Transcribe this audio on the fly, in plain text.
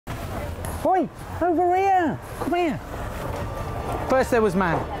Oi, over here. Come here. First there was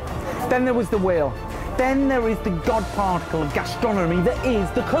man, then there was the wheel, then there is the god particle of gastronomy that is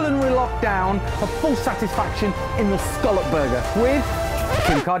the culinary lockdown of full satisfaction in the scallop burger with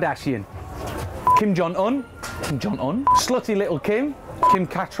Kim Kardashian, Kim Jong-un, slutty little Kim, Kim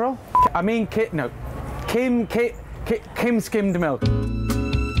Cattrall, Kim skimmed milk.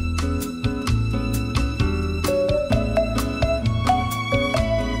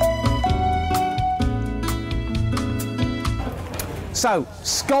 So,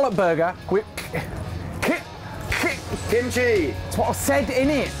 scallop burger with Kimchee. That's what I said in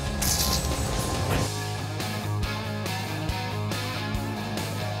it.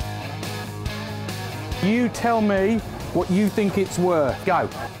 You tell me what you think it's worth. Go.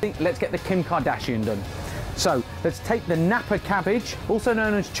 Let's get the Kim Kardashian done. So, let's take the Napa cabbage, also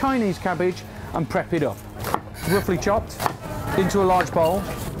known as Chinese cabbage, and prep it up. Roughly chopped into a large bowl,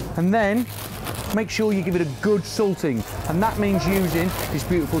 and then make sure you give it a good salting, and that means using this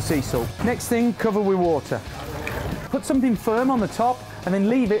beautiful sea salt. Next thing, cover with water. Put something firm on the top and then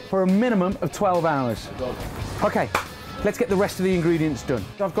leave it for a minimum of 12 hours. Okay, let's get the rest of the ingredients done.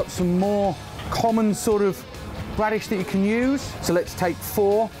 I've got some more common sort of radish that you can use, so let's take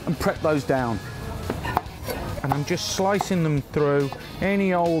 4 and prep those down. And I'm just slicing them through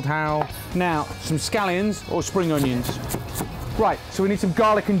any old how. Now, some scallions or spring onions. Right, so we need some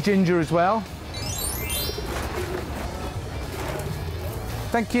garlic and ginger as well.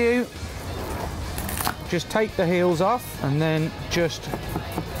 Thank you. Just take the heels off and then just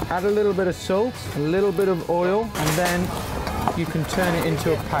add a little bit of salt, a little bit of oil, and then you can turn it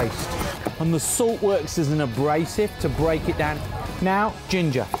into a paste. And the salt works as an abrasive to break it down. Now,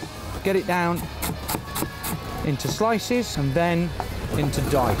 ginger. Get it down into slices and then into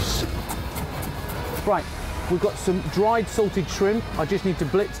dice. Right, we've got some dried salted shrimp. I just need to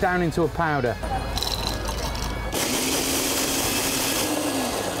blitz down into a powder.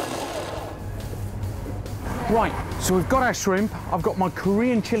 Right, so we've got our shrimp, I've got my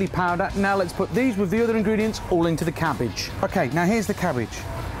Korean chili powder. Now let's put these with the other ingredients all into the cabbage. Okay, now here's the cabbage.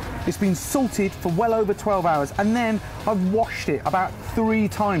 It's been salted for well over 12 hours, and then I've washed it about 3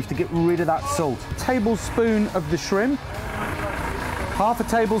 times to get rid of that salt. A tablespoon of the shrimp, half a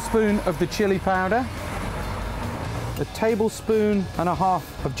tablespoon of the chili powder, a tablespoon and a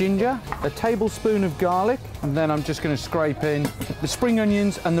half of ginger, a tablespoon of garlic, and then I'm just going to scrape in the spring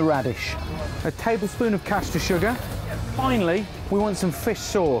onions and the radish. A tablespoon of caster sugar. Finally, we want some fish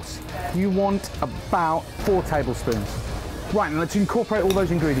sauce. You want about 4 tablespoons. Right, now let's incorporate all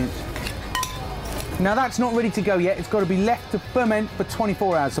those ingredients. Now that's not ready to go yet. It's got to be left to ferment for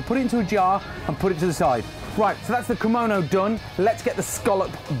 24 hours. So put it into a jar and put it to the side. Right, so that's the kimono done. Let's get the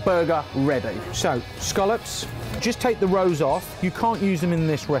scallop burger ready. So, scallops, just take the roes off. You can't use them in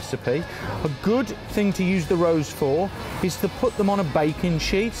this recipe. A good thing to use the roes for is to put them on a baking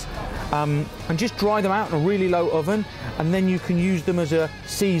sheet and just dry them out in a really low oven, and then you can use them as a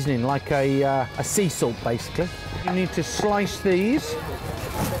seasoning, like a sea salt, basically. You need to slice these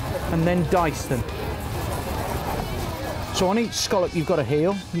and then dice them. So on each scallop you've got a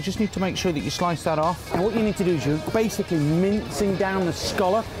heel. You just need to make sure that you slice that off. And what you need to do is you're basically mincing down the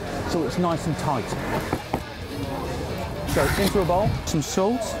scallop so it's nice and tight. So into a bowl, some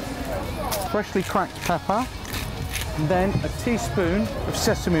salt, freshly cracked pepper, and then a teaspoon of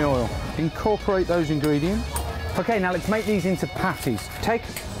sesame oil. Incorporate those ingredients. Okay, now let's make these into patties. Take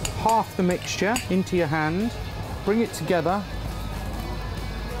half the mixture into your hand, bring it together,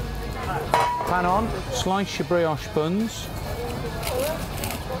 pan on, slice your brioche buns,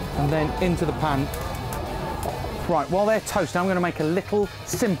 and then into the pan. Right, while they're toasted, I'm going to make a little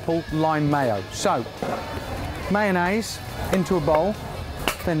simple lime mayo. So, mayonnaise into a bowl,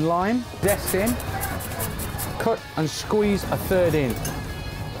 then lime, zest in, cut and squeeze a third in.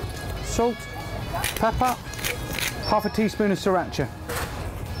 Salt, pepper, half a teaspoon of sriracha.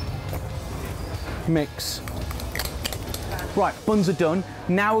 Mix. Right, buns are done.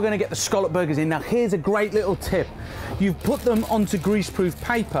 Now we're going to get the scallop burgers in. Now here's a great little tip. You've put them onto greaseproof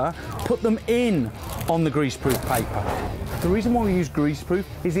paper, put them in on the greaseproof paper. The reason why we use greaseproof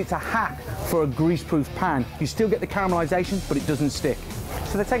is it's a hack for a greaseproof pan. You still get the caramelization, but it doesn't stick.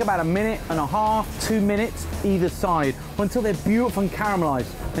 So they take about 1.5 minutes, 2 minutes either side until they're beautiful and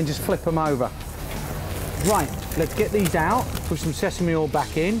caramelized. Then just flip them over. Right, let's get these out, put some sesame oil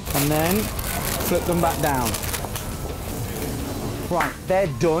back in, and then flip them back down. Right, they're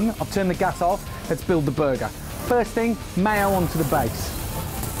done. I've turned the gas off. Let's build the burger. First thing, mayo onto the base.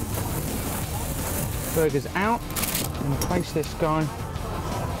 Burger's out, and place this guy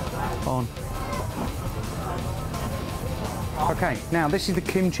on. Okay, now this is the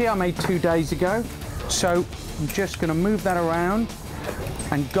kimchi I made 2 days ago. So I'm just going to move that around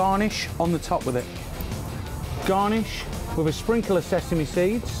and garnish on the top with it. Garnish with a sprinkle of sesame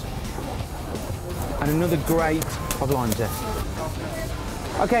seeds and another grate of lime zest.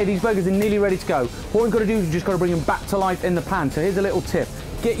 Okay, these burgers are nearly ready to go. What we've got to do is we've just got to bring them back to life in the pan. So here's a little tip.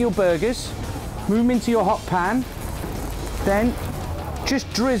 Get your burgers, move them into your hot pan, then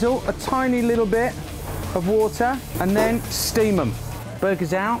just drizzle a tiny little bit of water and then steam them.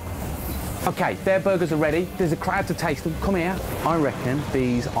 Burgers out. Okay, their burgers are ready. There's a crowd to taste them. Come here. I reckon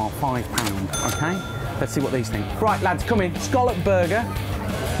these are £5, okay? Let's see what these think. Right, lads, come in. Scallop burger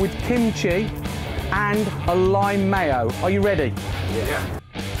with kimchi and a lime mayo. Are you ready? Yeah.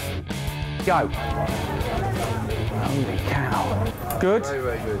 Go. Holy cow. Good?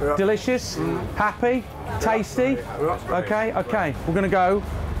 Very, very good. Delicious? Happy? Tasty? Okay, okay. We're going to go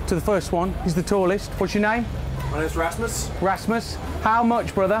to the first one. He's the tallest. What's your name? My name's Rasmus. Rasmus. How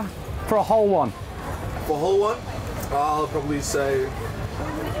much, brother? For a whole one? For a whole one, I'll probably say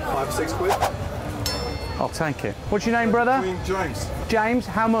 5 or 6 quid. I'll take it. What's your name, brother? Between James. James,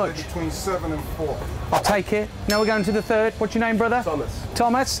 how much? Between 7 and 4. I'll take it. Now we're going to the third. What's your name, brother? Thomas.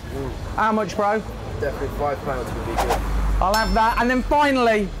 Thomas. How much, bro? Definitely £5 would be good. I'll have that. And then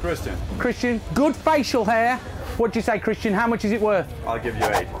finally, Christian. Christian, good facial hair. What do you say, Christian? How much is it worth? I'll give you 8.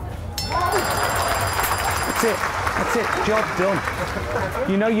 That's it. That's it. Job done.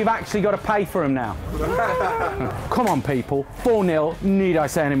 You know you've actually got to pay for them now. Come on, people. 4-0. Need I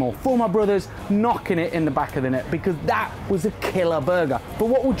say any more? For my brothers knocking it in the back of the net because that was a killer burger. But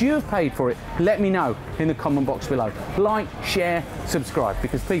what would you have paid for it? Let me know in the comment box below. Like, share, subscribe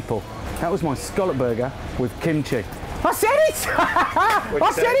because people, that was my scallop burger with kimchi. I said it!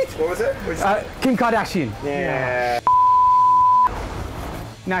 I said it! What was it? Kim Kardashian. Yeah.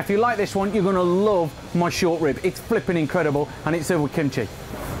 Now, if you like this one, you're going to love my short rib. It's flipping incredible, and it's served with kimchi.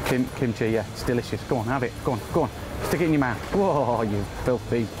 Kimchi, yeah, it's delicious. Go on, have it. Go on, go on. Stick it in your mouth. Whoa, you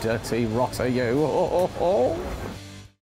filthy, dirty rotter, you. Oh, oh, oh.